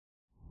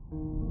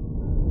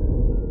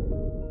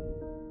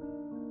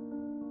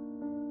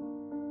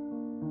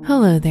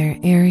Hello there,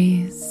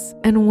 Aries,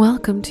 and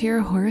welcome to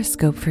your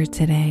horoscope for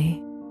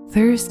today,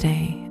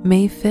 Thursday,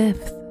 May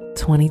 5th,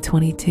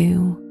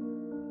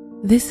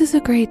 2022. This is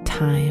a great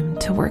time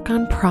to work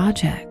on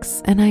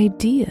projects and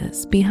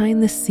ideas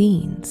behind the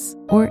scenes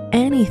or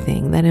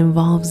anything that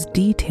involves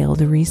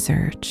detailed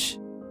research.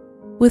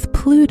 With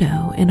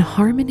Pluto in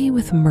harmony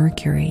with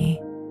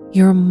Mercury,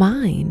 your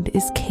mind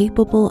is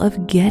capable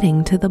of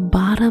getting to the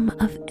bottom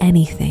of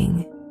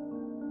anything.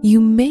 You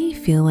may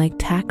feel like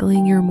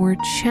tackling your more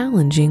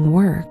challenging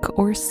work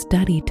or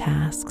study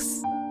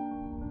tasks.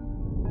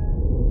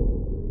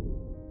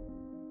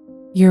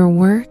 Your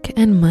work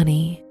and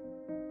money.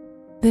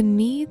 The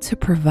need to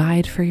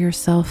provide for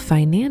yourself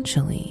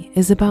financially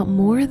is about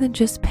more than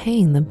just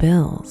paying the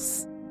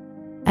bills.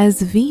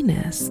 As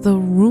Venus, the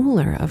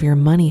ruler of your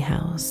money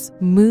house,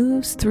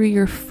 moves through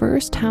your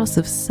first house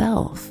of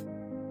self,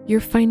 your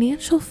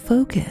financial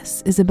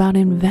focus is about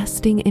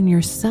investing in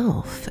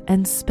yourself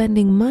and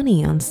spending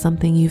money on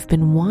something you've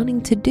been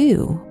wanting to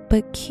do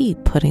but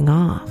keep putting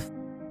off.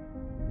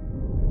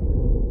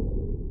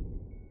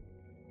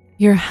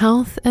 Your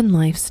health and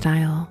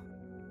lifestyle.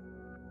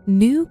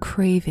 New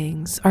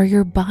cravings are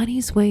your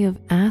body's way of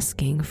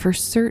asking for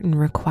certain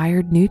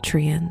required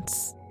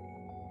nutrients.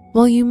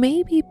 While you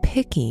may be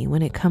picky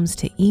when it comes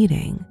to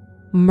eating,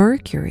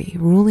 Mercury,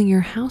 ruling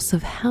your house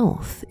of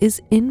health,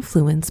 is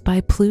influenced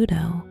by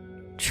Pluto,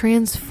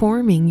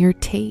 transforming your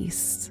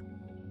tastes.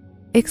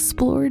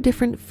 Explore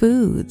different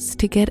foods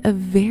to get a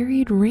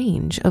varied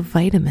range of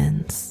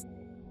vitamins.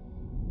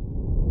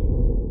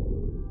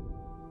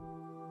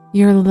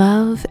 Your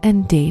love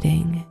and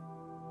dating.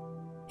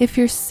 If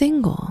you're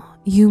single,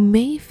 you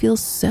may feel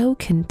so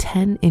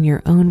content in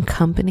your own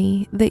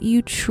company that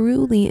you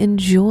truly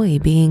enjoy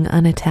being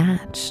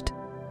unattached.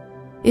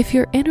 If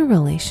you're in a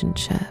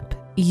relationship,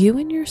 you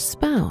and your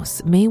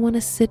spouse may want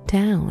to sit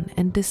down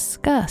and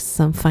discuss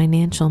some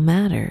financial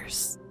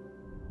matters.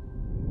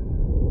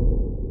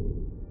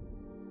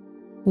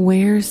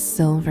 Wear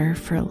silver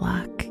for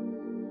luck.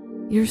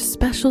 Your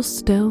special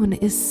stone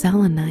is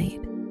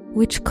selenite,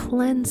 which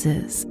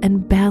cleanses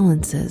and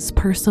balances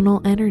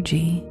personal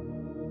energy.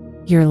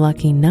 Your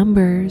lucky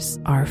numbers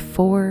are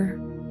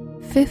 4,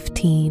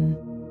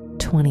 15,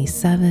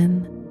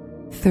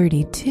 27,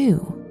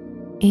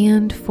 32,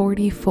 and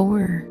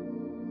 44.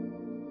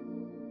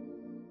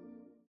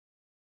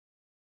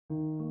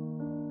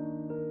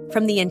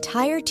 From the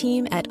entire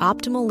team at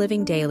Optimal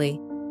Living Daily,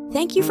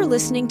 thank you for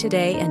listening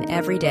today and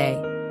every day.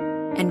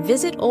 And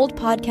visit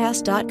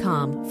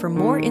oldpodcast.com for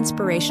more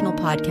inspirational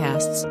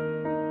podcasts.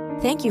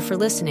 Thank you for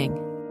listening.